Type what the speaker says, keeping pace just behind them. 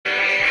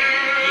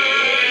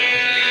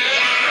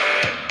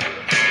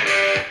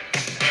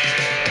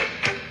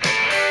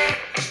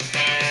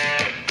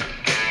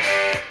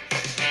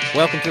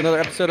Welcome to another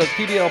episode of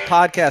PBL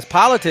Podcast,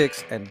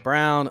 Politics and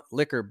Brown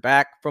Liquor.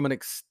 Back from an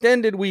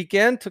extended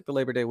weekend, took the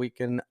Labor Day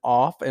weekend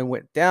off and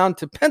went down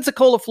to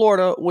Pensacola,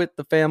 Florida with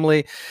the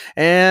family.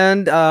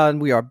 And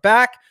we are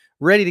back,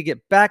 ready to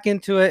get back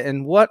into it.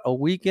 And what a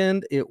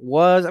weekend it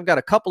was. I've got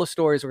a couple of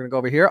stories we're going to go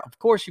over here. Of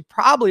course, you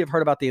probably have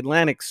heard about the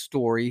Atlantic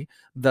story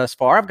thus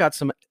far. I've got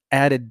some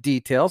added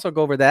details. I'll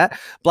go over that.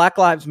 Black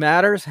Lives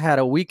Matters had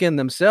a weekend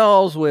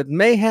themselves with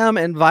mayhem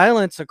and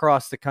violence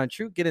across the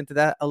country. Get into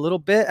that a little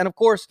bit. And of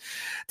course,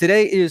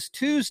 today is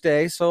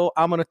Tuesday, so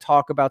I'm going to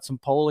talk about some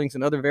pollings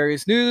and other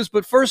various news.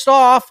 But first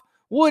off,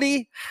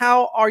 Woody,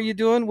 how are you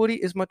doing?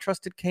 Woody is my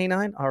trusted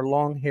canine, our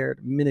long-haired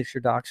miniature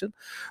dachshund,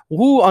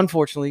 who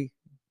unfortunately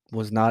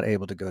was not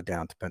able to go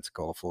down to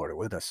Pensacola, Florida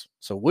with us.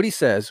 So Woody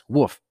says,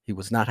 woof, he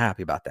was not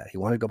happy about that. He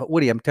wanted to go, but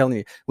Woody, I'm telling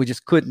you, we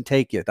just couldn't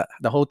take you.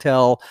 The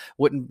hotel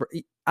wouldn't.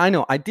 I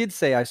know I did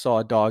say I saw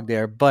a dog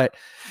there, but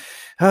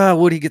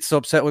Woody gets so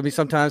upset with me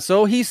sometimes.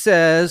 So he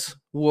says,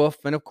 woof.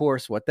 And of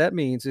course, what that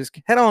means is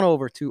head on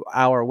over to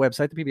our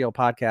website,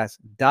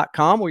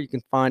 thepblpodcast.com, where you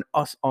can find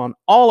us on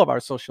all of our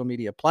social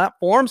media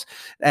platforms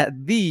at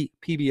the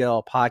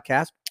PBL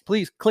Podcast.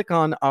 Please click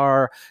on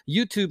our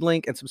YouTube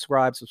link and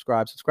subscribe.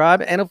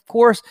 And of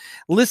course,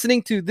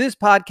 listening to this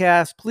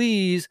podcast,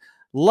 please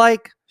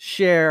like,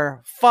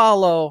 share,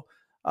 follow,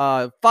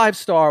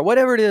 5-star,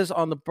 whatever it is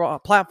on the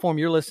platform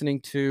you're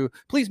listening to.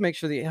 Please make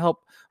sure that you help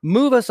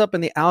move us up in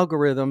the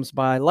algorithms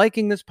by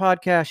liking this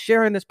podcast,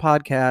 sharing this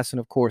podcast, and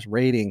of course,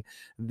 rating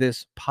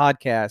this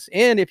podcast.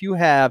 And if you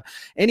have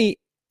any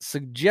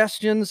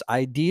suggestions,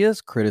 ideas,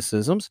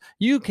 criticisms,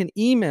 you can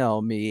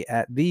email me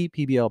at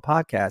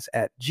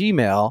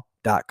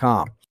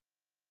thepblpodcast@gmail.com.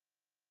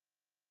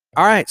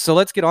 All right, so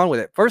let's get on with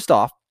it. First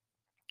off,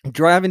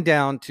 driving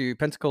down to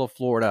Pensacola,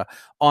 Florida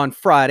on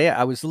Friday,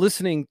 I was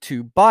listening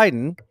to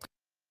Biden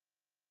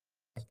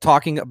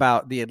talking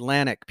about the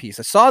Atlantic piece.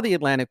 I saw the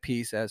Atlantic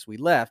piece as we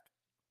left,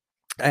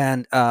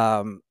 and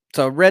so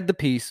I read the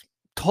piece.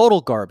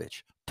 Total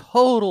garbage.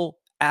 Total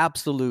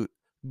absolute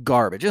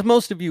garbage, as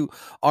most of you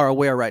are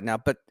aware right now,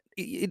 but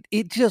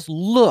it just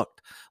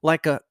looked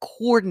like a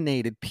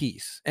coordinated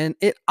piece, and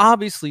it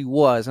obviously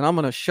was. And I'm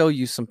going to show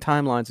you some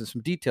timelines and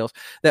some details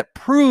that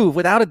prove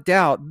without a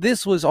doubt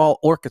this was all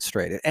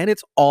orchestrated, and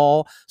it's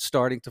all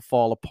starting to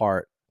fall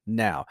apart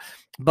now.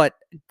 But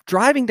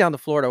driving down to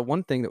Florida,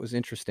 one thing that was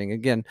interesting,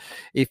 again,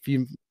 if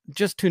you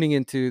just tuning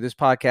into this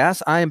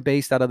podcast, I am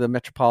based out of the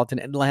metropolitan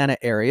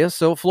Atlanta area.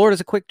 So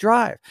Florida's a quick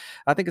drive.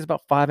 I think it's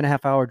about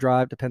 5.5 hour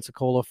drive to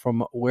Pensacola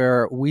from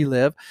where we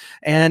live.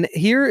 And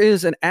here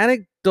is an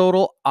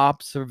anecdotal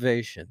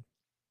observation.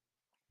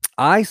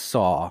 I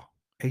saw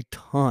a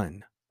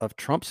ton of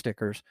Trump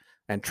stickers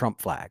and Trump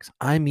flags.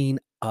 I mean,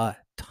 a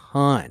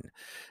ton.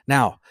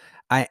 Now,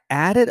 I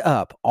added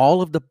up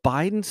all of the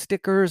Biden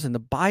stickers and the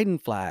Biden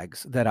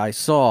flags that I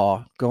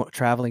saw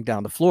traveling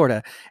down to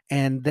Florida,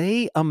 and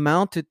they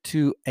amounted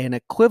to an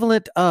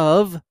equivalent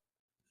of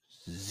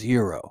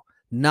 0,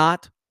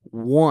 not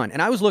one.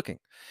 And I was looking.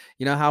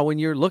 You know how when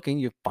you're looking,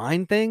 you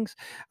find things?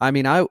 I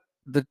mean,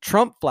 the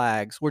Trump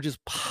flags were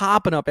just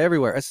popping up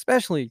everywhere,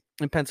 especially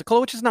in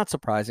Pensacola, which is not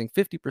surprising.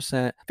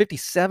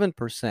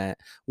 57%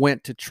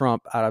 went to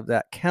Trump out of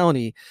that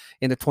county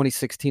in the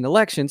 2016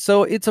 election.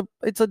 So it's a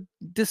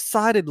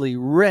decidedly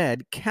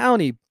red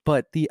county,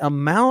 but the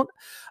amount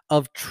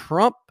of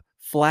Trump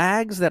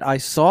flags that I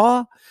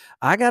saw,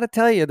 I got to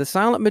tell you, the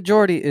silent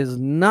majority is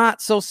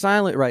not so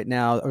silent right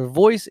now. Our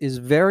voice is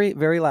very,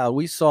 very loud.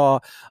 We saw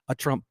a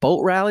Trump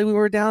boat rally when we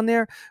were down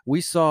there.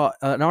 We saw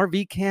an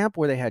RV camp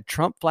where they had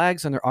Trump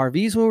flags on their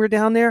RVs when we were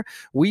down there.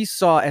 We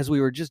saw, as we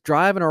were just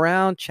driving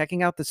around,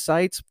 checking out the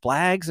sites,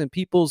 flags in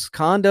people's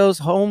condos,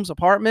 homes,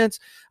 apartments.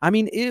 I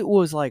mean, it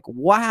was like,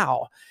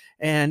 wow.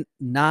 And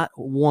not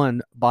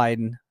one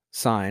Biden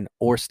sign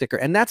or sticker.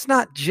 And that's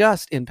not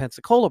just in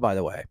Pensacola, by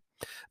the way.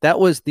 That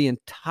was the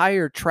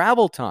entire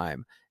travel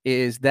time.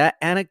 Is that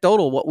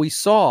anecdotal, what we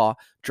saw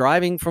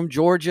driving from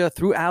Georgia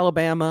through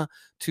Alabama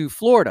to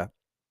Florida.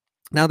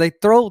 Now they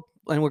throw,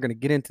 and we're going to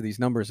get into these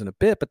numbers in a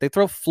bit, but they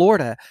throw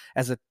Florida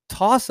as a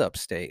toss-up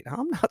state.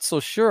 I'm not so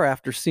sure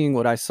after seeing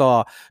what I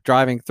saw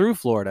driving through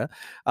Florida.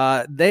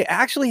 They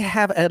actually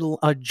have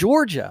a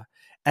Georgia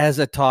as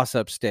a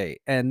toss-up state,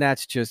 and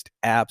that's just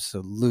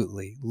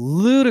absolutely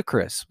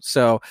ludicrous.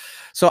 So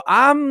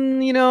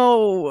I'm,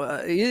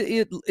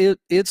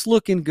 it's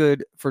looking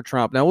good for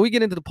Trump. Now, when we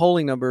get into the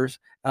polling numbers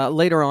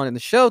later on in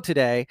the show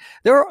today,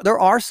 there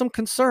are some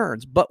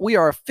concerns, but we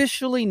are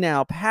officially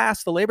now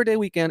past the Labor Day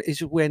weekend,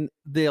 is when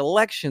the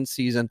election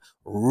season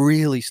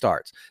really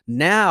starts.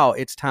 Now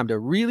it's time to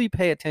really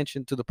pay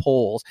attention to the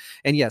polls.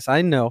 And yes,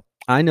 I know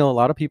a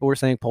lot of people were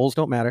saying polls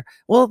don't matter.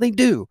 Well, they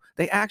do.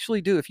 They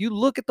actually do. If you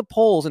look at the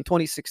polls in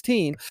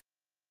 2016,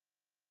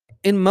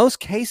 in most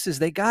cases,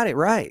 they got it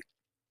right.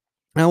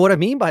 Now, what I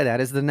mean by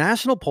that is the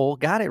national poll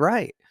got it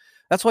right.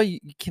 That's why you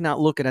cannot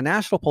look at a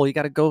national poll. You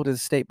got to go to the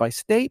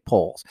state-by-state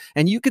polls.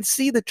 And you could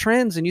see the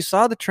trends, and you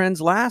saw the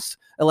trends last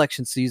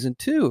election season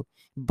too.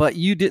 But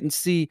you didn't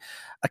see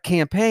a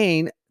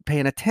campaign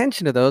paying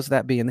attention to those,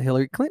 that being the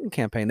Hillary Clinton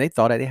campaign. They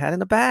thought they had in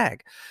the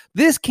bag.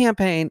 This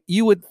campaign,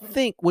 you would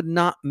think, would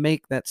not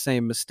make that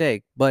same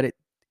mistake, but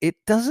it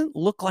doesn't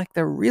look like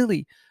they're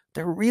really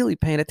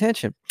paying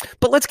attention.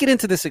 But let's get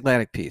into this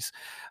Atlantic piece.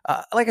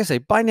 Like I say,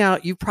 by now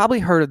you've probably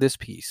heard of this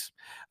piece.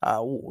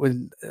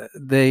 When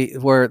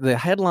where the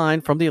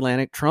headline from the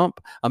Atlantic: Trump,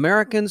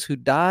 Americans who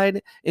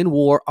died in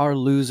war are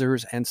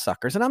losers and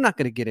suckers. And I'm not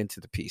going to get into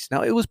the piece.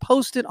 Now, it was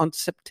posted on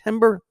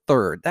September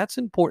 3rd. That's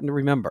important to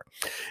remember.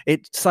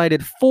 It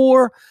cited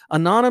 4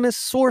 anonymous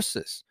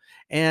sources.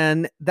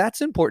 And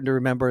that's important to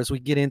remember as we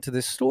get into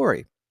this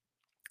story.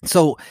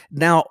 So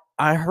now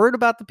I heard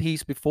about the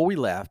piece before we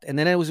left, and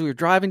then as we were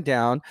driving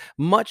down,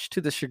 much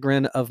to the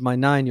chagrin of my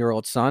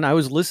 9-year-old son, I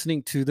was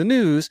listening to the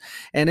news,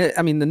 and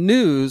the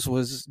news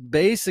was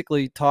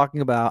basically talking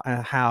about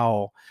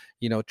how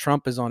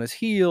Trump is on his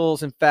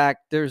heels. In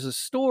fact, there's a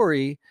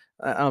story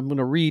I'm going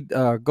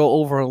to go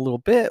over a little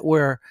bit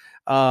where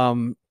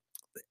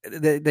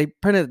they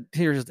printed.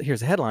 Here's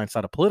the headline. It's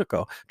out of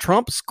Politico.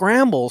 Trump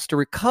scrambles to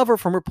recover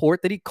from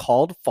report that he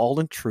called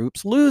fallen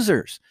troops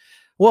losers.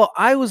 Well,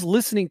 I was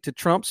listening to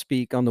Trump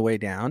speak on the way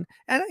down,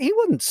 and he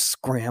wasn't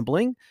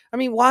scrambling.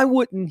 Why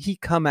wouldn't he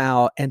come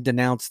out and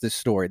denounce this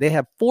story? They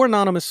have 4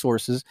 anonymous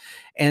sources,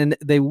 and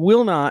they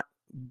will not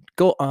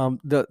go.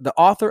 The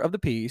author of the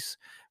piece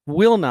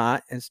will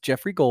not, as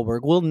Jeffrey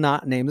Goldberg, will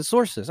not name the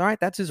sources. All right,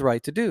 that's his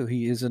right to do.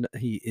 He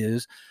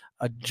is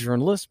a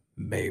journalist,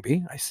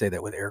 maybe. I say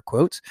that with air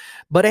quotes.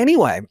 But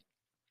anyway,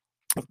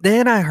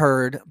 then I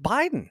heard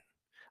Biden.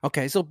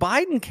 Okay, so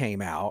Biden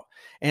came out,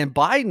 and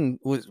Biden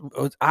was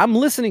I'm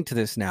listening to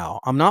this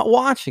now. I'm not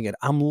watching it.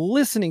 I'm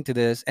listening to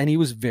this, and he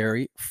was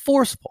very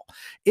forceful.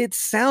 It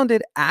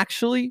sounded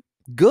actually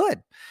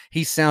good.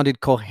 He sounded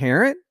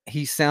coherent.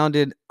 He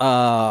sounded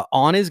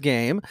on his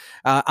game.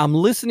 I'm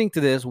listening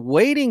to this,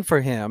 waiting for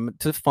him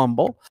to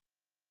fumble.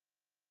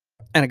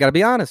 And I got to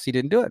be honest, he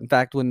didn't do it. In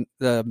fact, when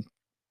the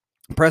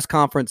press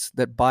conference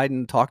that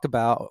Biden talked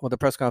about, the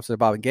press conference that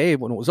Biden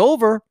gave, when it was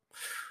over,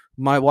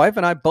 my wife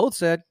and I both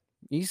said,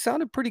 he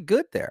sounded pretty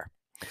good there.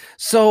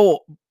 So,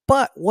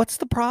 but what's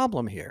the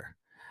problem here?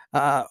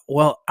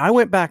 Well, I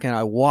went back and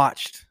I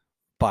watched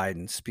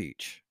Biden's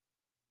speech.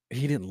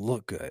 He didn't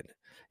look good.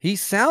 He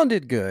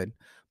sounded good,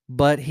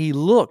 but he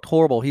looked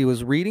horrible. He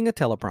was reading a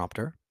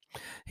teleprompter.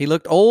 He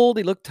looked old.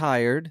 He looked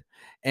tired.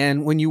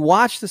 And when you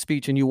watch the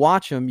speech and you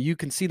watch him, you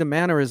can see the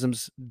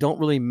mannerisms don't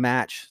really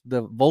match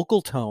the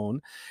vocal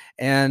tone.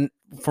 And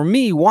for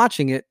me,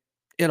 watching it,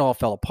 it all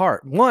fell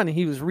apart. One,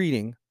 he was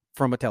reading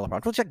from a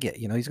teleprompter, which I get.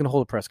 He's going to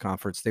hold a press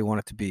conference. They want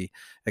it to be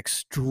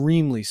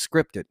extremely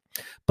scripted.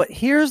 But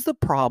here's the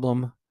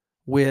problem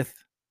with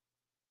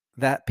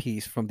that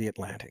piece from The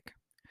Atlantic.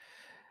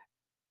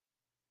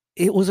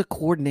 It was a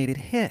coordinated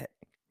hit.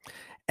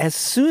 As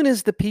soon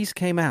as the piece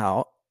came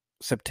out,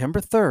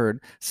 September 3rd,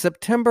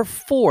 September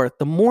 4th,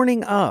 the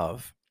morning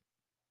of,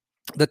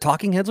 the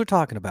talking heads were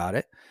talking about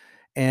it.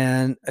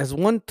 And as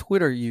one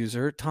Twitter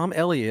user, Tom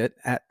Elliott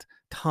at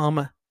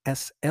Tom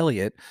S.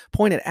 Elliott,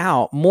 pointed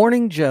out,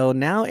 Morning Joe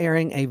now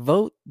airing a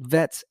Vote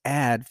Vets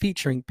ad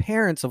featuring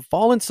parents of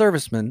fallen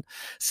servicemen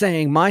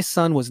saying, "My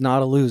son was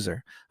not a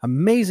loser."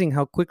 Amazing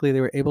how quickly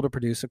they were able to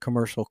produce a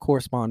commercial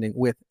corresponding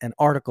with an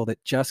article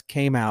that just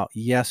came out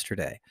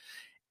yesterday.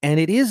 And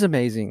it is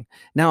amazing.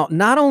 Now,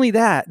 not only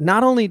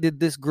did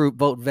this group,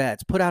 Vote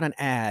Vets, put out an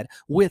ad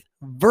with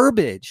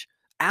verbiage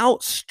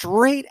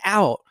straight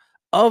out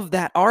of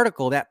that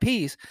article, that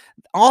piece,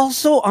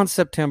 also on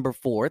September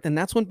 4th, and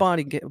that's when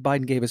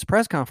Biden gave his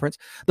press conference,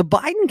 the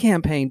Biden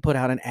campaign put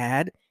out an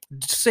ad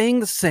saying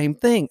the same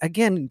thing,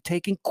 again,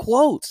 taking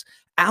quotes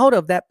out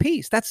of that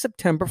piece. That's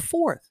September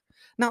 4th.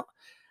 Now,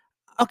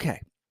 okay,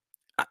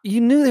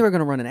 you knew they were going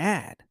to run an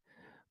ad,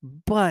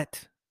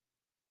 but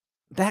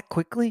that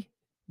quickly?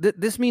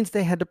 This means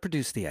they had to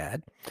produce the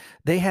ad,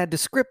 they had to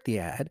script the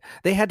ad,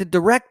 they had to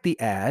direct the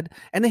ad,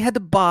 and they had to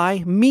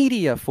buy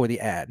media for the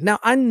ad. Now,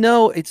 I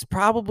know it's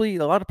probably,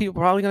 a lot of people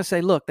are probably going to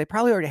say, look, they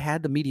probably already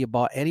had the media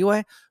bought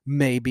anyway,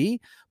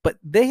 maybe, but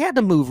they had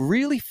to move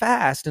really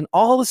fast, and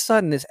all of a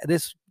sudden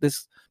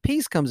this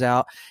piece comes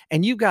out,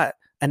 and you got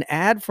an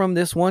ad from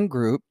this one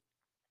group,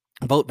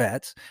 Vote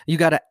Vets, you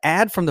got an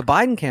ad from the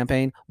Biden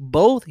campaign,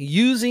 both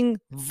using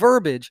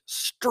verbiage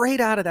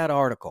straight out of that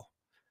article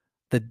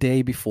the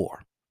day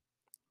before.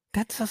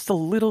 That's just a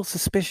little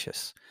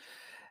suspicious.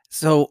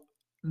 So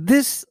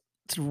this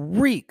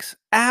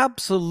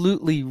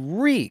absolutely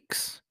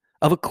reeks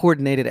of a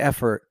coordinated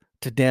effort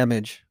to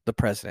damage the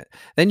president.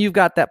 Then you've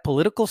got that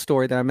political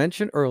story that I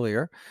mentioned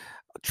earlier.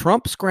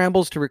 Trump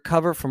scrambles to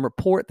recover from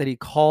report that he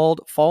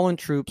called fallen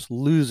troops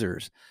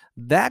losers.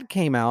 That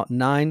came out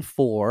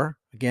 9/4,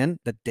 again,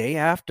 the day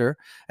after,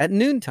 at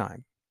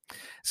noontime.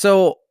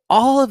 So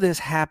all of this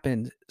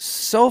happened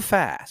so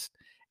fast,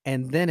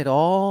 and then it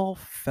all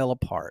fell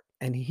apart.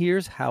 And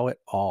here's how it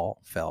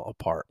all fell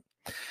apart.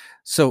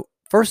 So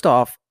first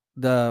off,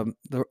 the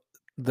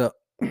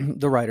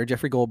writer,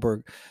 Jeffrey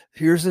Goldberg,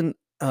 here's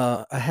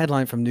a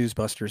headline from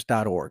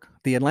newsbusters.org.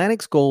 The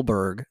Atlantic's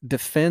Goldberg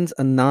defends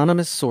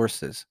anonymous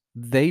sources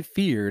they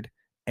feared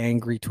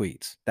angry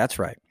tweets. That's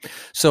right.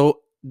 So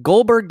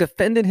Goldberg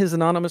defended his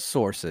anonymous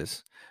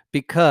sources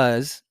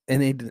because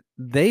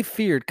they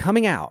feared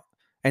coming out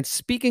and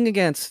speaking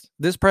against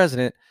this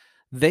president.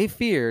 They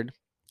feared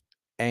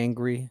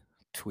angry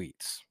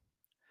tweets.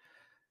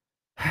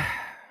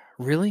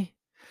 Really?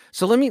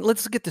 So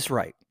let's get this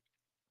right.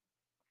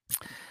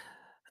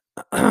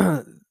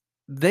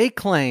 They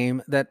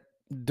claim that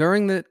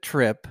during the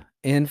trip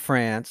in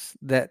France,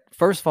 that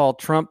first of all,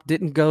 Trump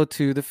didn't go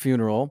to the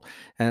funeral,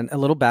 and a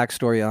little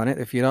backstory on it.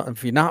 If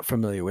you're not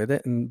familiar with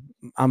it, and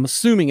I'm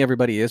assuming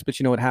everybody is, but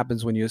you know what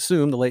happens when you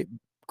assume. The late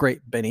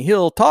great Benny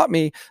Hill taught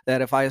me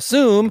that if I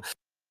assume,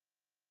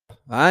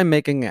 I'm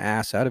making an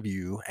ass out of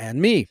you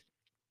and me.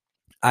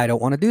 I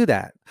don't want to do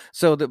that.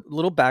 So the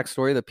little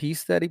backstory, the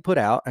piece that he put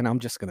out, and I'm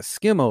just going to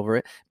skim over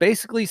it,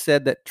 basically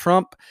said that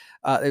Trump,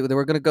 they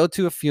were going to go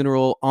to a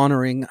funeral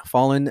honoring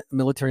fallen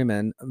military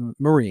men,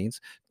 Marines.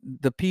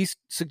 The piece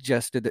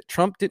suggested that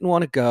Trump didn't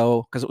want to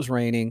go because it was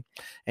raining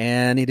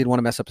and he didn't want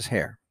to mess up his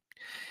hair.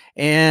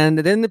 And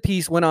then the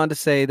piece went on to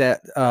say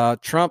that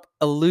Trump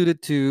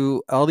alluded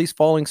to all these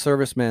falling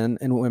servicemen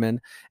and women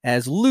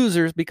as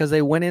losers because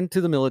they went into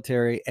the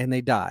military and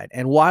they died.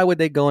 And why would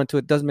they go into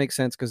it? Doesn't make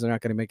sense because they're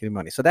not going to make any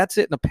money. So that's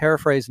it in a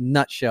paraphrased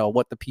nutshell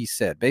what the piece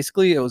said.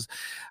 Basically, it was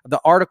the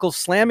article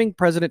slamming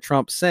President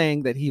Trump,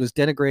 saying that he was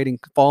denigrating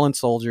fallen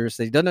soldiers.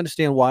 They didn't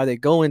understand why they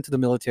go into the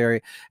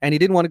military, and he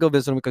didn't want to go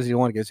visit them because he didn't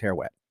want to get his hair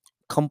wet.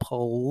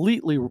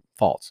 Completely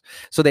false.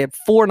 So they had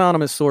 4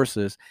 anonymous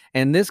sources,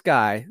 and this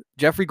guy,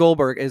 Jeffrey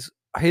Goldberg, is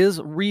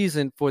his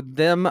reason for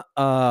them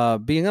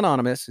being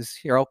anonymous is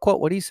here. I'll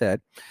quote what he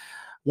said.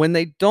 When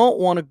they don't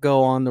want to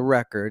go on the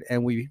record,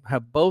 and we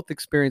have both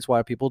experienced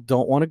why people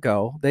don't want to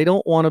go, they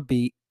don't want to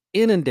be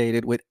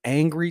inundated with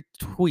angry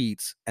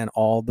tweets and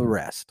all the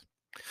rest.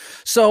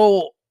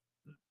 So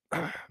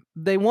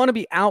they want to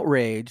be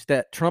outraged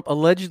that Trump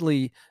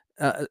allegedly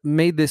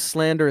made this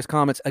slanderous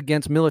comments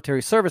against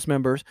military service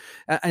members,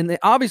 and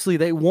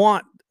they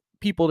want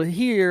people to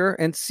hear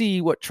and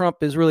see what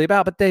Trump is really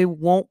about, but they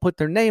won't put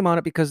their name on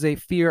it because they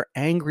fear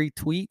angry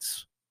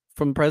tweets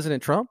from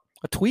President Trump.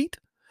 A tweet?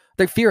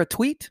 They fear a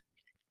tweet?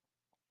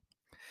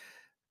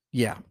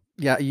 Yeah.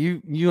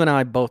 You and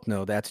I both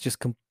know that's just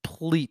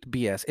complete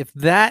BS. If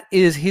that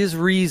is his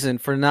reason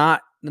for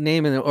not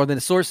naming it, or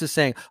the source is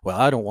saying, well,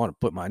 I don't want to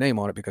put my name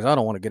on it because I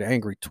don't want to get an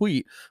angry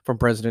tweet from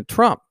President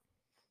Trump.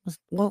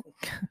 Well,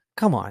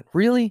 come on,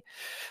 really?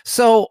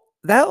 So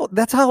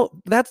that's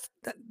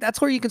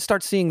where you can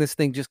start seeing this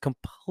thing just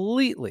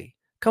completely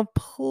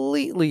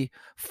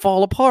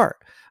fall apart.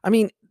 I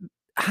mean,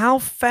 how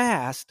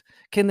fast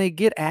can they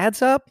get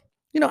ads up?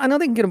 I know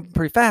they can get them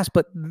pretty fast,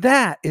 but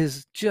that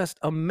is just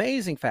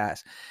amazing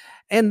fast.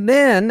 And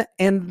then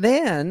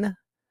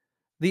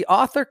the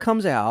author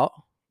comes out,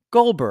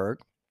 Goldberg,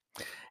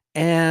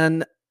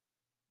 and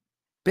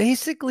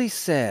basically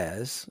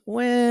says,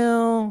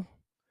 well,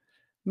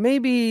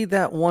 maybe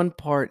that one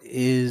part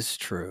is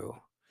true.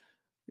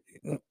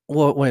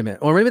 Well, wait a minute.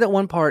 Or maybe that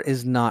one part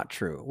is not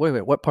true.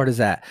 Wait, what part is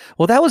that?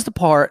 Well, that was the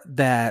part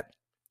that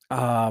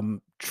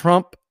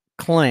Trump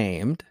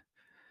claimed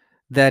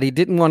that he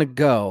didn't want to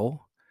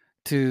go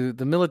to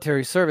the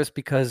military service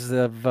because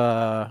of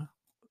the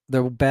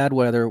bad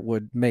weather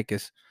would make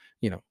his,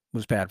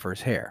 was bad for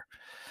his hair.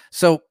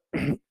 So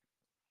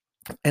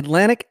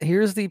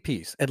here's the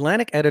piece.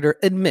 Atlantic editor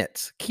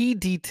admits key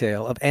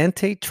detail of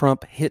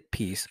anti-Trump hit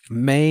piece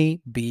may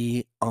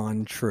be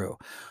untrue.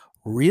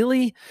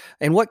 Really?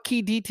 And what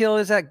key detail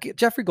is that?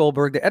 Jeffrey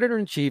Goldberg, the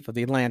editor-in-chief of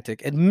The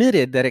Atlantic,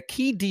 admitted that a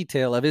key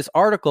detail of his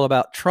article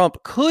about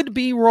Trump could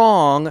be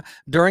wrong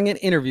during an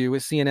interview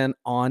with CNN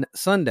on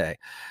Sunday.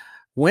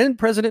 When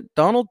President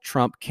Donald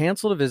Trump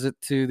canceled a visit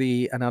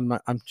to and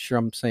I'm sure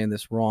I'm saying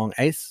this wrong,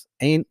 Anse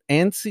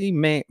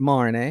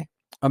Marne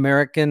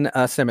American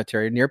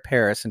cemetery near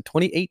Paris in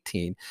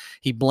 2018,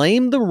 he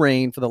blamed the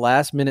rain for the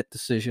last-minute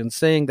decision,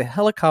 saying the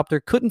helicopter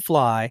couldn't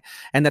fly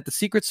and that the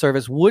Secret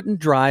Service wouldn't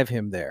drive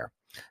him there.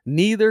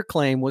 Neither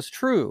claim was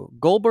true.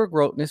 Goldberg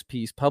wrote in his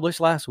piece published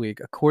last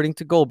week, according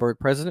to Goldberg,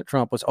 President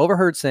Trump was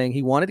overheard saying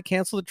he wanted to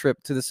cancel the trip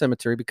to the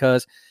cemetery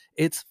because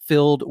it's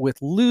filled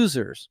with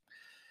losers.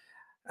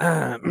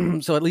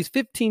 So at least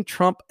 15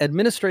 Trump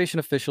administration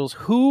officials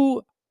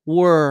who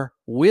were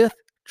with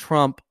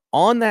Trump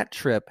on that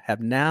trip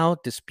have now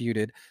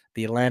disputed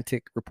the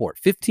Atlantic report.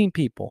 15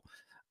 people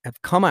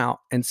have come out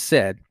and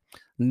said,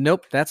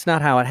 nope, that's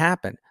not how it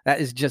happened. That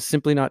is just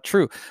simply not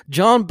true.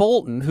 John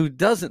Bolton, who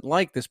doesn't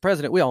like this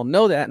president, we all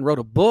know that, and wrote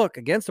a book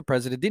against the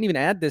president, didn't even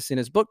add this in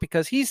his book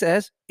because he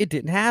says it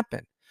didn't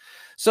happen.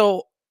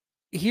 So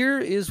here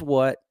is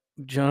what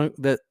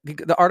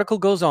the article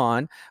goes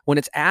on when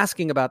it's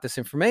asking about this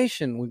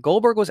information. When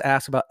Goldberg was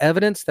asked about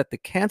evidence that the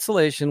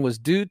cancellation was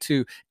due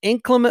to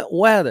inclement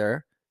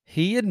weather,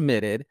 he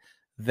admitted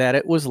that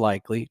it was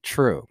likely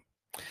true.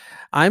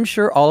 I'm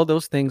sure all of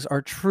those things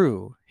are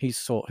true, he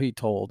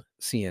told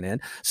CNN.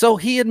 So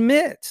he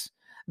admits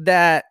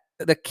that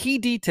the key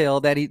detail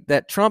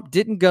that Trump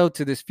didn't go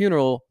to this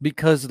funeral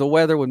because the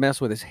weather would mess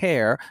with his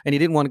hair and he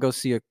didn't want to go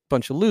see a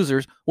bunch of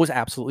losers was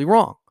absolutely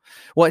wrong.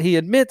 What he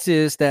admits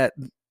is that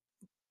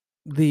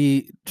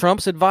the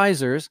Trump's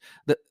advisors,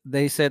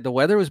 they said the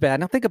weather was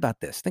bad. Now think about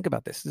this. Think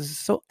about this. This is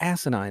so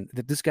asinine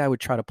that this guy would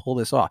try to pull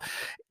this off.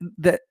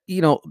 That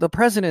the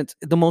president's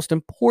the most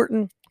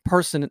important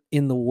person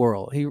in the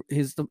world.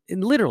 He's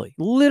literally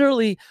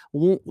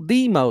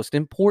the most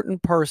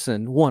important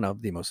person, one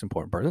of the most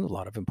important person, a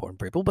lot of important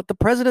people, but the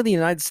president of the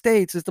United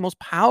States is the most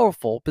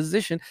powerful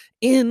position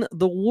in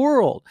the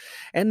world.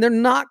 And they're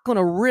not going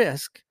to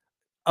risk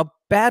a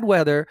bad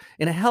weather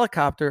in a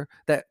helicopter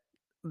that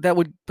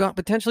would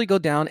potentially go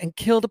down and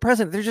kill the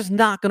president. They're just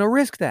not going to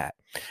risk that.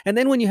 And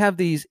then when you have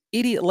these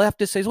idiot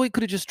leftists say, well, he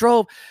could have just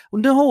drove.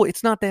 No,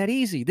 it's not that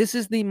easy. This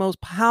is the most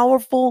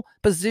powerful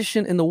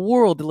position in the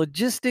world. The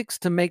logistics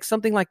to make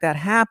something like that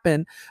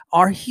happen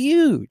are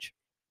huge.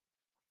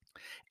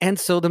 And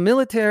so the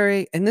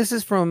military, and this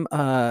is from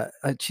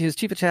his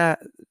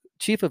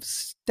chief of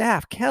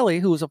staff, Kelly,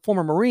 who was a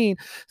former Marine,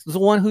 was the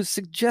one who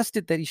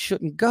suggested that he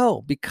shouldn't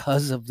go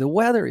because of the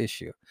weather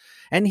issue.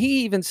 And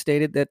he even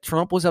stated that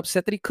Trump was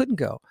upset that he couldn't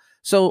go.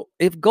 So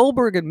if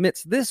Goldberg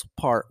admits this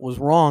part was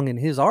wrong in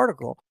his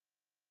article,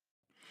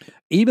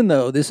 even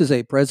though this is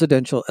a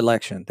presidential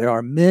election, there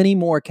are many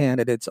more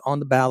candidates on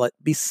the ballot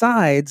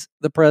besides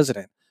the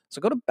president.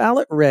 So go to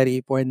Ballot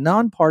Ready for a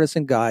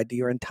nonpartisan guide to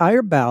your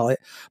entire ballot.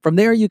 From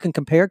there, you can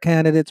compare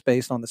candidates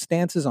based on the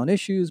stances on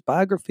issues,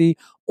 biography,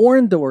 or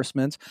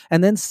endorsements,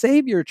 and then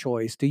save your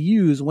choice to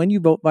use when you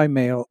vote by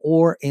mail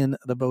or in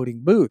the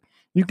voting booth.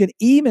 You can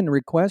even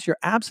request your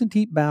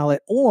absentee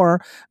ballot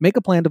or make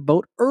a plan to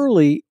vote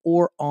early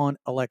or on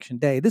election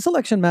day. This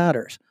election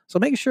matters. So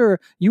make sure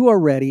you are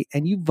ready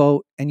and you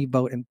vote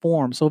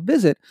informed. So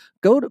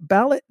go to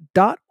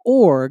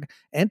ballot.org,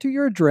 enter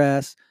your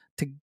address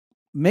to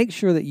make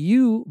sure that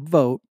you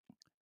vote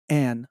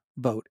and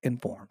vote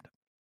informed.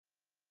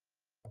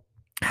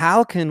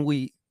 How can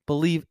we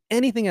believe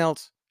anything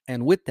else?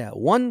 And with that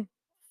one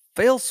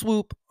fail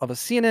swoop of a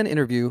CNN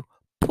interview,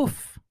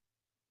 poof,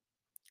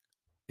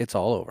 it's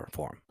all over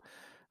for him.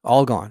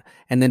 All gone.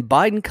 And then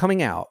Biden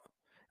coming out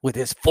with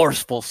his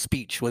forceful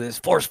speech, with his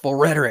forceful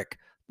rhetoric,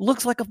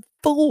 looks like a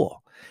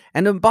fool.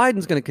 And then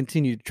Biden's going to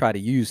continue to try to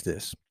use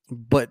this.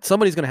 But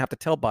somebody's going to have to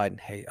tell Biden,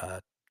 hey,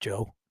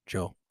 Joe,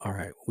 all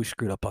right, we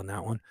screwed up on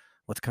that one.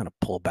 Let's kind of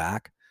pull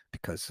back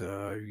because,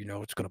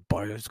 it's going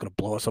to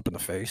blow us up in the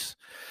face.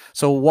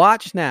 So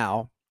watch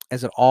now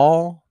as it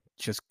all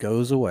just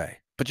goes away.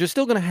 But you're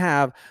still going to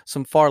have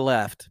some far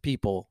left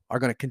people are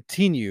going to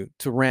continue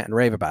to rant and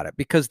rave about it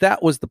because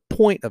that was the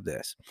point of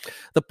this.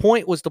 The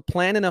point was to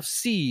plant enough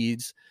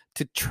seeds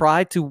to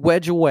try to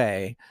wedge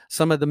away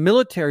some of the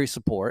military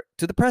support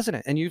to the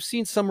president. And you've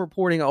seen some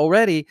reporting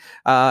already.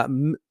 I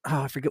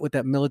forget what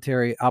that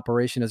military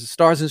operation is.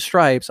 Stars and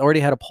Stripes already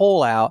had a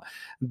poll out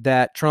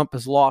that Trump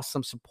has lost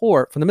some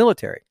support from the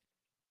military.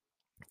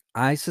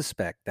 I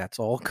suspect that's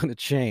all going to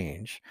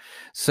change.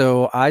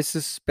 So I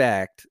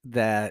suspect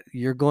that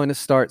you're going to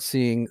start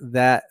seeing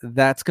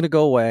that's going to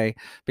go away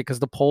because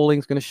the polling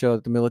is going to show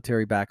that the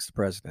military backs the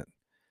president.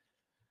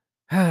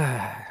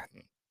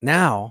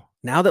 Now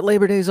that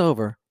Labor Day is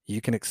over,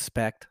 you can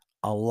expect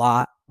a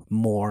lot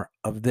more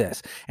of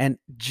this. And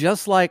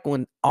just like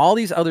when all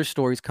these other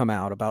stories come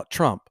out about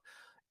Trump,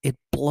 it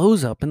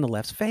blows up in the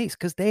left's face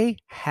because they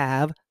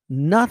have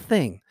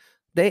nothing.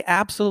 They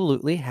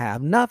absolutely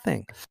have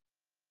nothing.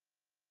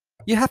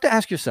 You have to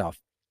ask yourself,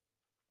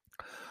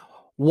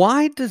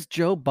 why does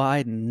Joe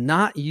Biden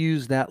not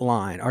use that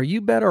line? Are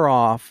you better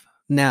off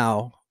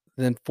now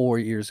than 4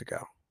 years ago?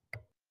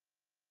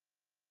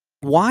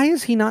 Why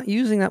is he not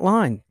using that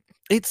line?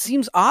 It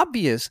seems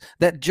obvious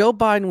that Joe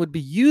Biden would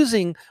be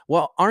using,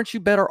 well, aren't you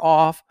better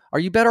off? Are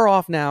you better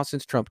off now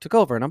since Trump took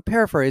over? And I'm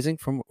paraphrasing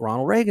from what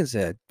Ronald Reagan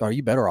said. Are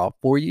you better off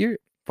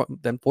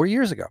than 4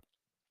 years ago?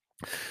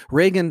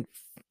 Reagan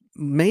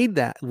made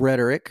that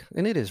rhetoric,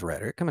 and it is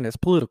rhetoric. I mean, it's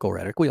political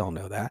rhetoric. We all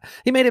know that.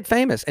 He made it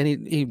famous, and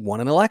he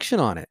won an election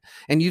on it.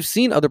 And you've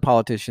seen other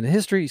politicians in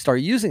history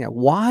start using it.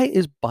 Why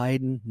is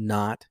Biden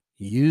not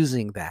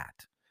using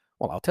that?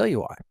 Well, I'll tell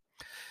you why.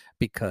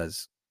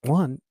 Because,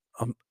 one,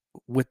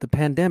 with the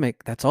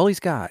pandemic, that's all he's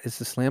got is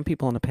to slam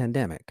people on the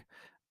pandemic,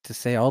 to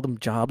say all the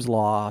jobs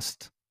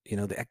lost,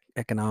 the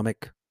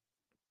economic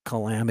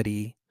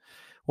calamity.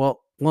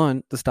 Well,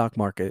 one, the stock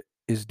market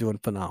is doing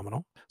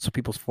phenomenal. So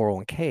people's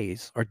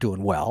 401ks are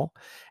doing well.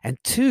 And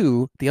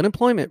two, the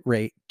unemployment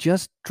rate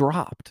just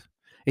dropped.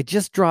 It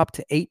just dropped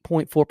to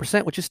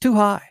 8.4%, which is too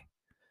high.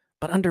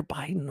 But under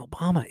Biden and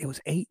Obama, it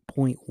was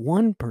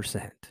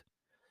 8.1%.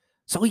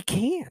 So he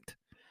can't.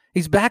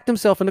 He's backed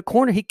himself in the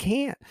corner. He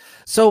can't.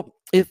 So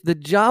if the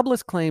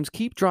jobless claims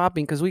keep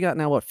dropping, because we got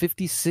now,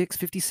 56,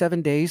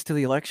 57 days to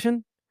the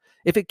election?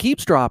 If it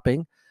keeps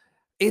dropping,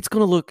 it's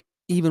going to look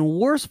even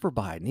worse for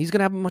Biden. He's going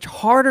to have a much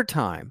harder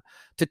time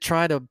to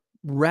try to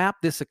wrap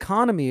this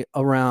economy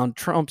around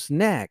Trump's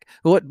neck.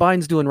 What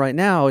Biden's doing right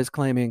now is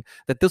claiming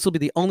that this will be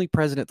the only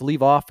president to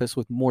leave office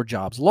with more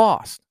jobs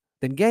lost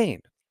than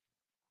gained.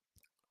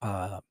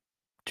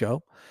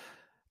 Joe,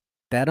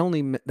 that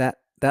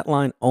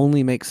line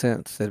only makes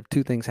sense that if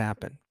two things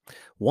happen.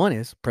 One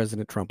is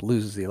President Trump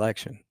loses the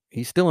election.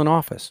 he's still in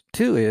office.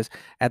 Two is,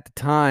 at the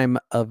time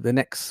of the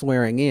next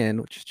swearing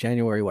in, which is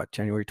January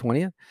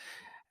 20th,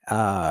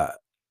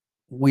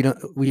 we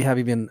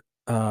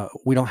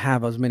don't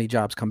have as many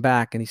jobs come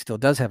back, and he still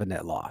does have a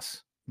net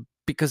loss,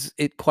 because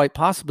it quite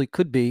possibly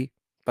could be,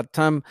 by the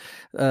time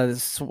the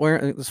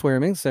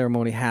swearing-in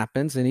ceremony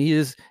happens, and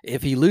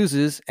if he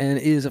loses and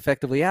is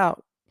effectively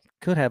out,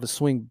 could have a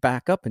swing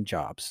back up in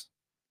jobs.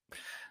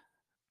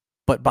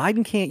 But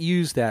Biden can't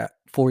use that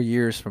 4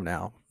 years from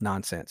now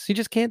nonsense. He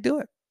just can't do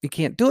it. He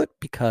can't do it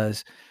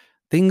because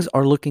things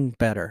are looking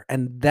better.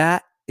 And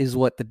that is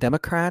what the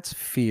Democrats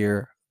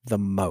fear the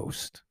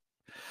most.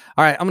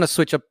 All right, I'm going to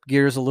switch up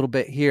gears a little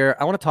bit here.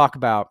 I want to talk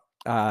about,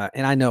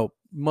 and I know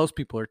most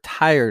people are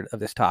tired of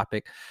this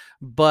topic,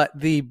 but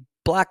the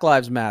Black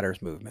Lives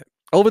Matters movement.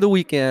 Over the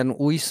weekend,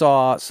 we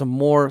saw some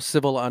more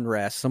civil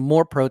unrest, some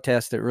more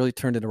protests that really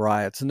turned into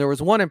riots. And there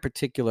was one in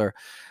particular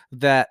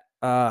that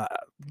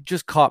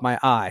just caught my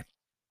eye.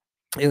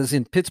 It was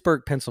in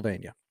Pittsburgh,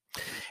 Pennsylvania.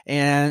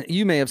 And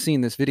you may have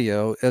seen this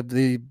video of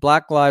the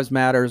Black Lives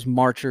Matters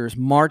marchers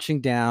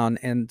marching down,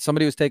 and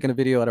somebody was taking a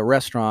video at a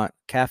restaurant,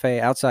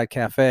 outside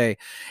cafe,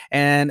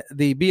 and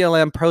the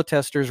BLM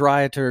protesters,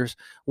 rioters,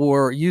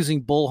 were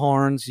using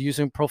bullhorns,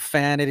 using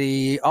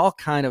profanity, all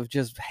kind of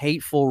just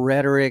hateful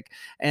rhetoric,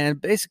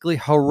 and basically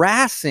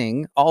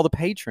harassing all the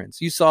patrons.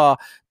 You saw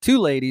two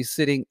ladies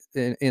sitting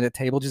in a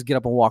table just get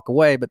up and walk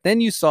away, but then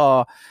you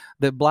saw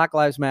the Black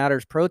Lives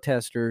Matters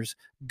protesters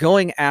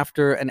going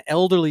after an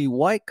elderly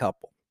white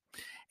couple.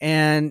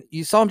 And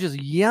you saw them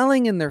just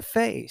yelling in their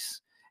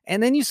face.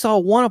 And then you saw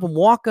one of them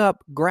walk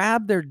up,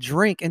 grab their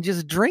drink, and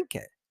just drink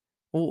it.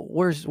 Well,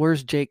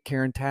 where's Jake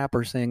Karen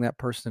Tapper saying that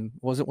person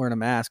wasn't wearing a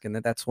mask and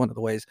that's one of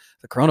the ways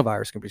the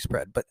coronavirus can be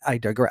spread? But I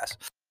digress.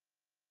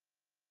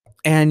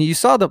 And you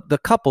saw the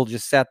couple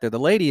just sat there. The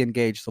lady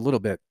engaged a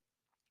little bit,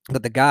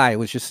 but the guy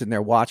was just sitting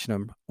there watching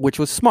them, which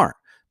was smart,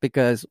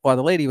 because while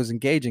the lady was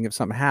engaging, if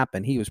something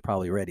happened, he was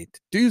probably ready to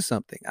do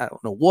something. I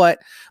don't know what,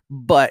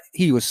 but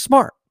he was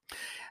smart.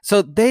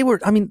 So they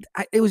were,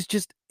 it was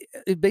just,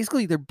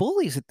 basically they're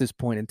bullies at this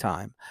point in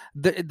time.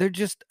 They're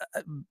just,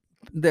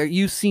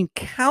 you've seen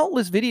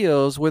countless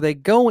videos where they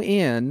go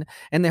in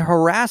and they're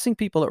harassing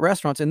people at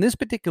restaurants. In this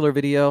particular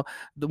video,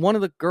 one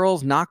of the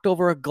girls knocked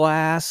over a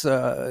glass,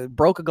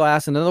 broke a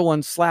glass, and another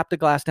one slapped a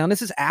glass down.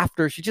 This is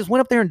after she just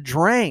went up there and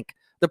drank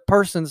the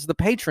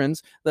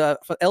patrons, the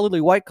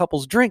elderly white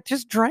couple's drink,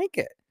 just drank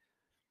it.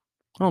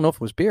 I don't know if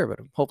it was beer, but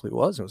hopefully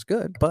it was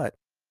good. But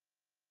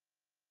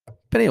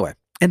anyway.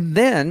 And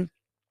then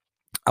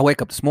I wake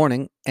up this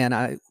morning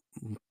and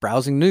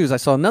browsing news, I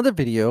saw another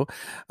video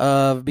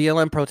of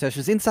BLM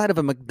protesters inside of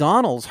a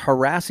McDonald's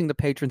harassing the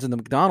patrons in the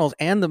McDonald's,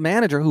 and the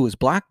manager, who was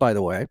black, by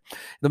the way.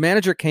 The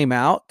manager came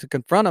out to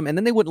confront them, and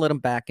then they wouldn't let him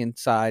back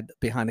inside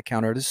behind the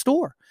counter at the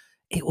store.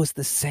 It was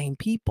the same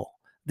people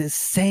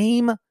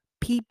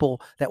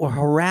that were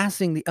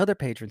harassing the other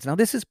patrons. Now,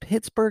 this is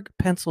Pittsburgh,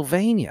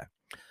 Pennsylvania.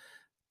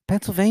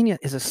 Pennsylvania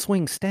is a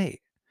swing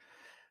state.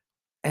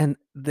 And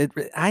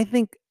I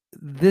think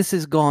this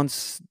has gone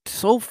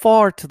so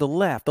far to the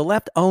left. The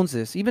left owns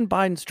this. Even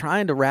Biden's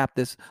trying to wrap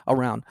this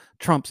around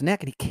Trump's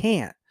neck, and he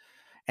can't.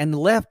 And the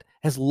left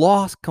has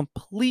lost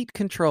complete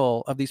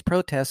control of these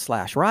protests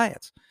 /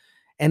 riots.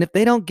 And if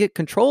they don't get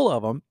control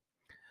of them,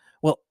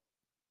 well,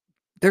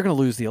 they're going to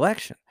lose the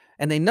election.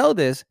 And they know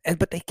this,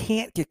 but they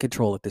can't get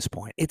control at this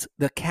point. It's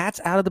the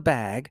cat's out of the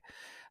bag.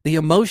 The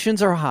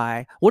emotions are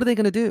high. What are they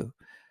going to do?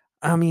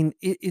 I mean,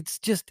 it's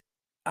just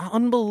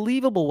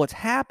unbelievable what's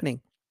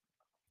happening.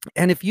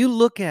 And if you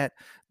look at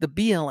the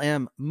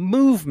BLM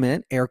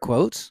movement, air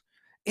quotes,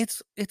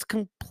 it's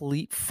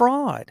complete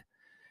fraud.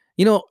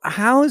 You know,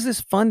 how is this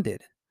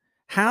funded?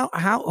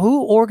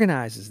 Who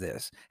organizes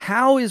this?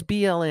 How is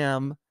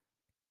BLM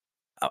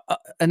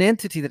an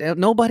entity that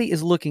nobody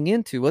is looking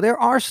into? Well, there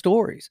are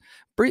stories.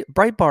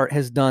 Breitbart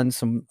has done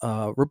some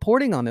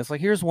reporting on this.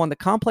 Like, here's one: the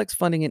complex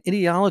funding and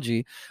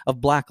ideology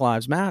of Black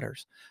Lives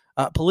Matters.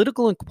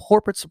 Political and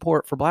corporate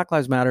support for Black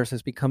Lives Matters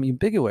has become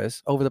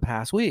ubiquitous over the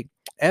past week.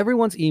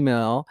 Everyone's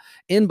email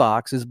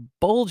inbox is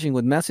bulging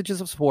with messages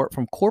of support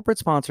from corporate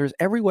sponsors.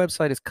 Every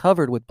website is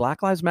covered with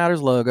Black Lives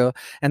Matters logo,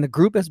 and the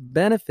group has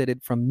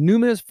benefited from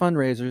numerous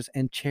fundraisers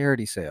and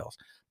charity sales.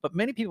 But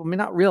many people may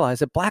not realize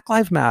that Black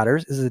Lives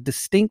Matters is a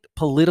distinct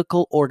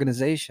political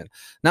organization,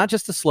 not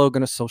just a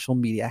slogan, a social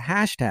media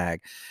hashtag.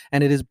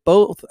 And it is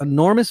both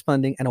enormous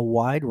funding and a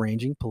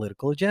wide-ranging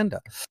political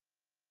agenda.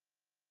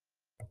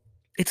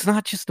 It's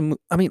not just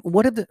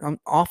I'm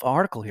off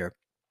article here,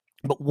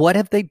 but what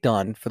have they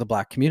done for the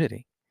Black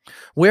community?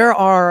 Where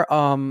are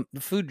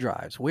the food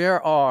drives?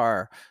 Where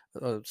are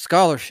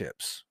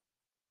scholarships?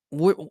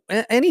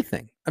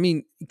 Anything? I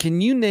mean,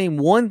 can you name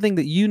one thing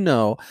that you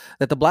know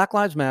that the Black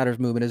Lives Matters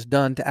movement has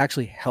done to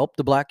actually help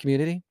the Black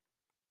community?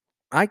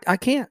 I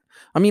can't.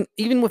 I mean,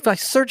 even if I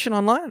search it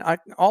online,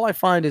 all I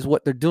find is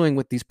what they're doing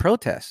with these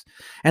protests.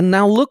 And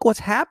now look what's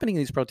happening in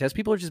these protests.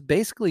 People are just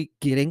basically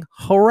getting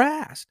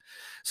harassed.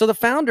 So the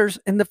founders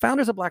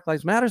of Black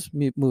Lives Matters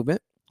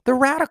movement, they're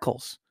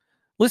radicals.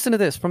 Listen to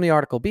this from the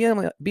article.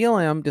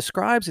 BLM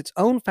describes its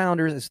own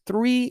founders as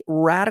three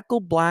radical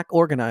black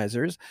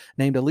organizers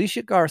named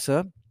Alicia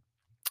Garza,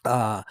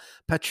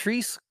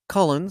 Patrice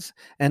Cullens,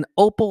 and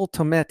Opal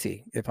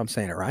Tometi, if I'm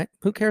saying it right.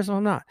 Who cares if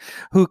I'm not?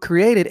 Who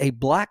created a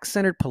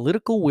black-centered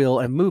political will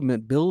and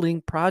movement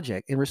building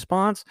project in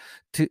response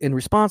to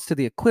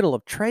the acquittal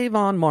of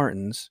Trayvon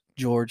Martin's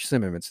George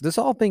Zimmerman. So this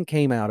whole thing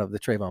came out of the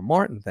Trayvon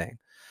Martin thing.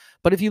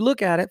 But if you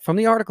look at it from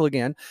the article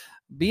again,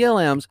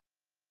 BLM's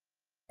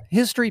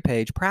history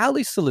page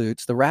proudly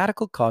salutes the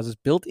radical causes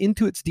built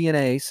into its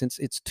DNA since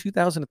its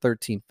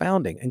 2013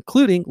 founding,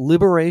 including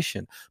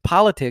liberation,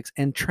 politics,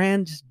 and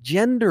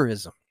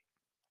transgenderism.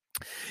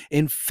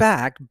 In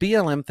fact,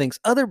 BLM thinks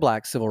other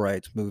black civil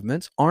rights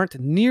movements aren't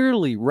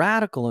nearly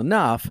radical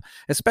enough,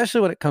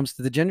 especially when it comes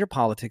to the gender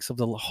politics of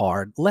the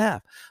hard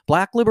left.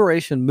 Black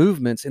liberation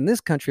movements in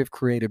this country have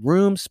created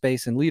room,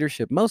 space, and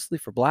leadership mostly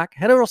for black,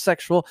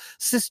 heterosexual,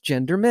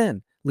 cisgender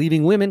men,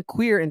 leaving women,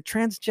 queer, and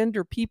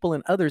transgender people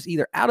and others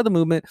either out of the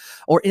movement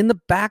or in the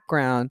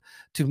background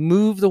to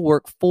move the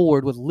work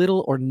forward with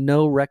little or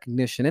no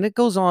recognition. And it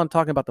goes on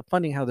talking about the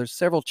funding, how there's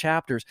several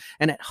chapters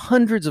and that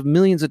hundreds of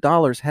millions of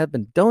dollars have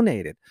been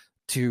donated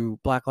to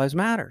Black Lives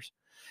Matters.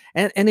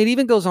 And it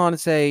even goes on to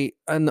say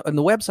on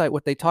the website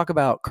what they talk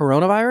about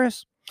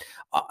coronavirus.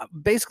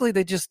 Basically,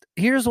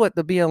 here's what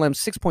the BLM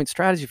 6-point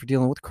strategy for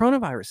dealing with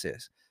coronavirus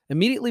is.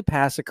 Immediately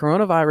pass a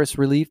coronavirus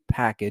relief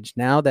package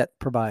now that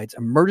provides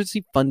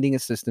emergency funding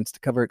assistance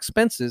to cover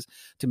expenses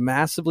to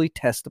massively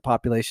test the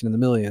population in the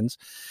millions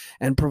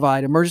and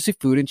provide emergency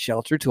food and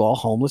shelter to all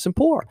homeless and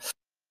poor.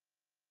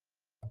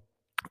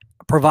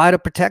 Provide a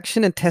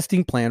protection and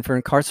testing plan for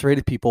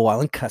incarcerated people while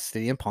in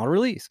custody and upon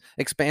release.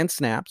 Expand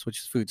SNAPs, which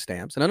is food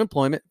stamps, and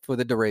unemployment for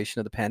the duration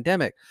of the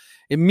pandemic.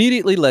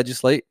 Immediately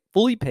legislate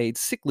fully paid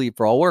sick leave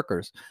for all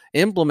workers.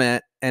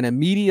 Implement an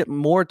immediate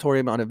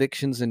moratorium on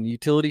evictions and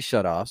utility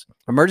shutoffs.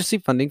 Emergency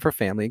funding for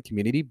family and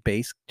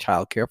community-based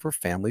childcare for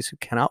families who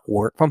cannot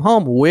work from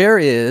home. Where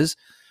is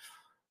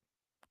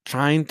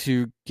trying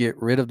to get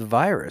rid of the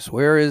virus?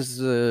 Where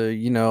is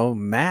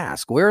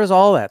mask? Where is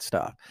all that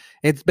stuff?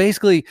 It's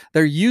basically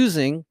they're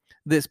using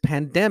this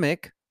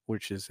pandemic,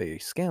 which is a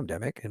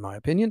scamdemic in my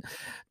opinion,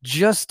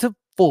 just to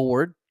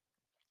forward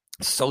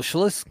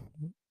socialist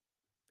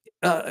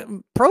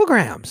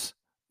programs.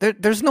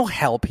 There's no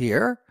help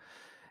here.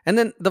 And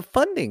then the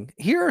funding.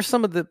 Here are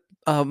some of the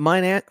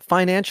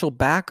financial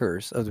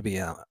backers of the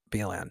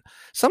BLM.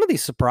 Some of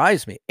these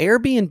surprised me.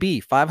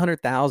 Airbnb,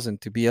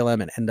 $500,000 to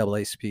BLM and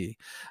NAACP.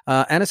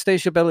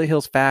 Anastasia Beverly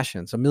Hills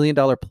Fashions, $1 million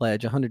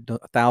pledge,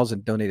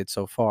 $100,000 donated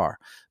so far.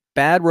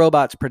 Bad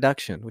Robots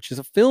Production, which is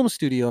a film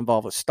studio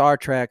involved with Star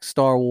Trek,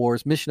 Star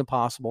Wars, Mission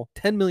Impossible,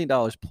 $10 million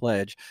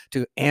pledge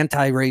to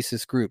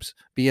anti-racist groups,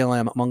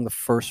 BLM among the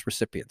first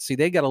recipients. See,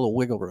 they got a little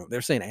wiggle room.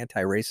 They're saying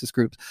anti-racist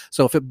groups.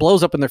 So if it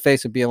blows up in their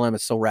face and BLM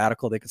is so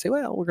radical, they can say,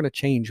 well, we're going to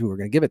change who we're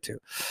going to give it to.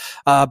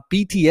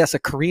 BTS, a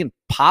Korean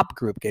pop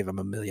group, gave them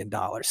 $1 million.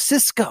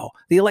 Cisco,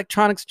 the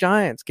electronics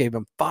giants, gave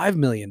them $5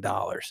 million.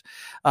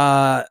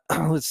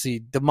 Let's see,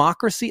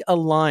 Democracy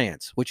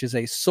Alliance, which is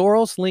a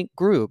Soros-linked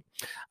group,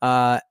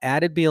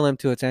 added BLM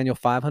to its annual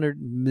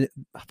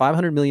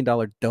 $500 million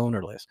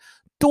donor list.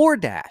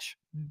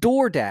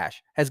 DoorDash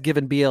has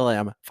given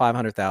BLM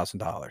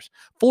 $500,000.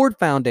 Ford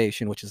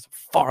Foundation, which is a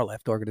far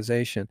left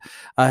organization,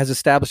 has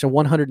established a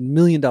 $100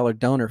 million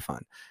donor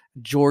fund.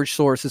 George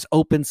Soros's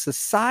Open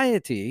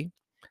Society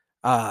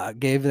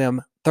gave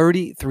them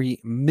 $33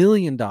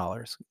 million.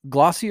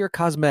 Glossier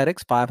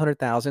Cosmetics,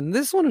 $500,000.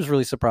 This one was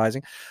really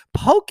surprising.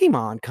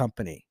 Pokemon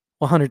Company,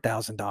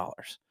 $100,000.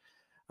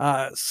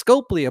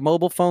 Scopely, a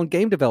mobile phone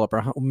game developer,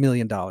 $1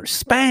 million.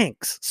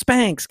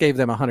 Spanx gave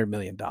them $100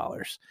 million.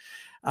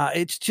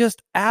 It's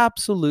just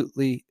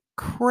absolutely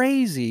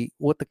crazy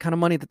what the kind of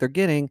money that they're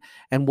getting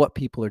and what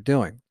people are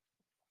doing.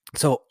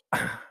 So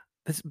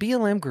this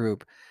BLM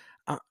group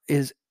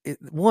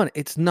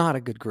it's not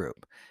a good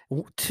group.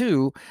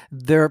 Two,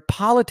 their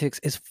politics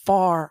is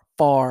far,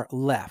 far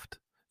left.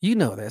 You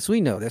know this.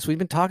 We know this. We've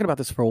been talking about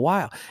this for a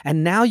while.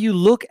 And now you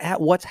look at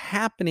what's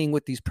happening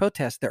with these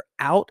protests. They're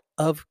out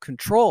of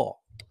control.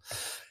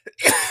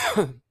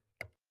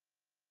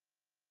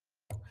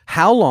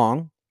 How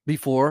long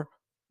before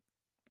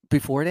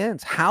it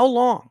ends? How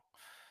long?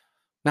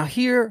 Now,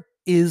 here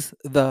is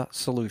the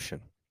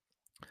solution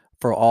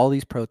for all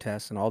these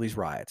protests and all these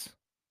riots.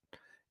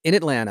 In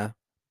Atlanta,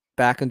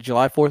 back on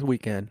July 4th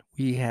weekend,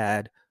 we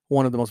had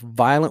one of the most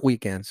violent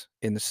weekends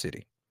in the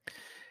city.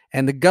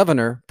 And the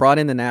governor brought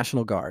in the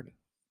National Guard.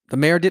 The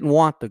mayor didn't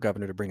want the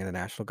governor to bring in the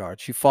National Guard.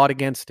 She fought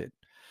against it,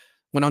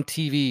 went on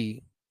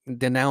TV, and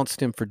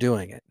denounced him for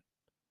doing it.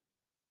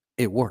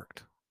 It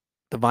worked.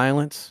 The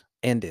violence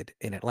ended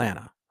in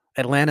Atlanta.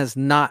 Atlanta's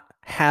not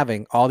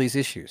having all these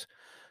issues.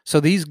 So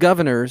these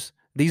governors,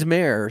 these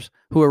mayors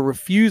who are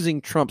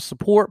refusing Trump's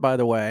support, by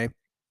the way,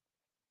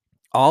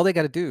 all they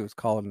got to do is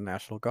call in the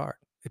National Guard.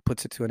 It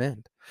puts it to an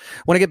end.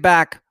 When I get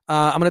back,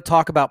 I'm going to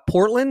talk about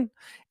Portland,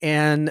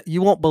 and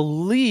you won't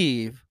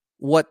believe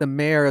what the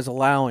mayor is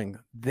allowing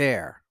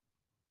there.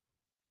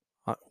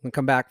 When we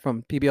come back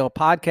from PBL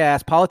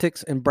Podcast,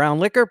 Politics and Brown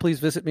Liquor, please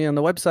visit me on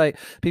the website,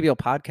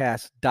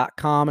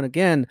 pblpodcast.com. And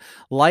again,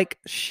 like,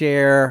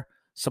 share,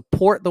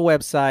 support the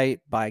website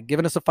by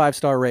giving us a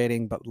 5-star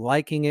rating, but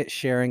liking it,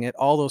 sharing it,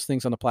 all those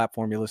things on the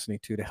platform you're listening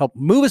to help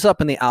move us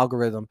up in the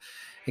algorithm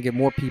and get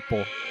more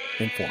people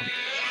informed.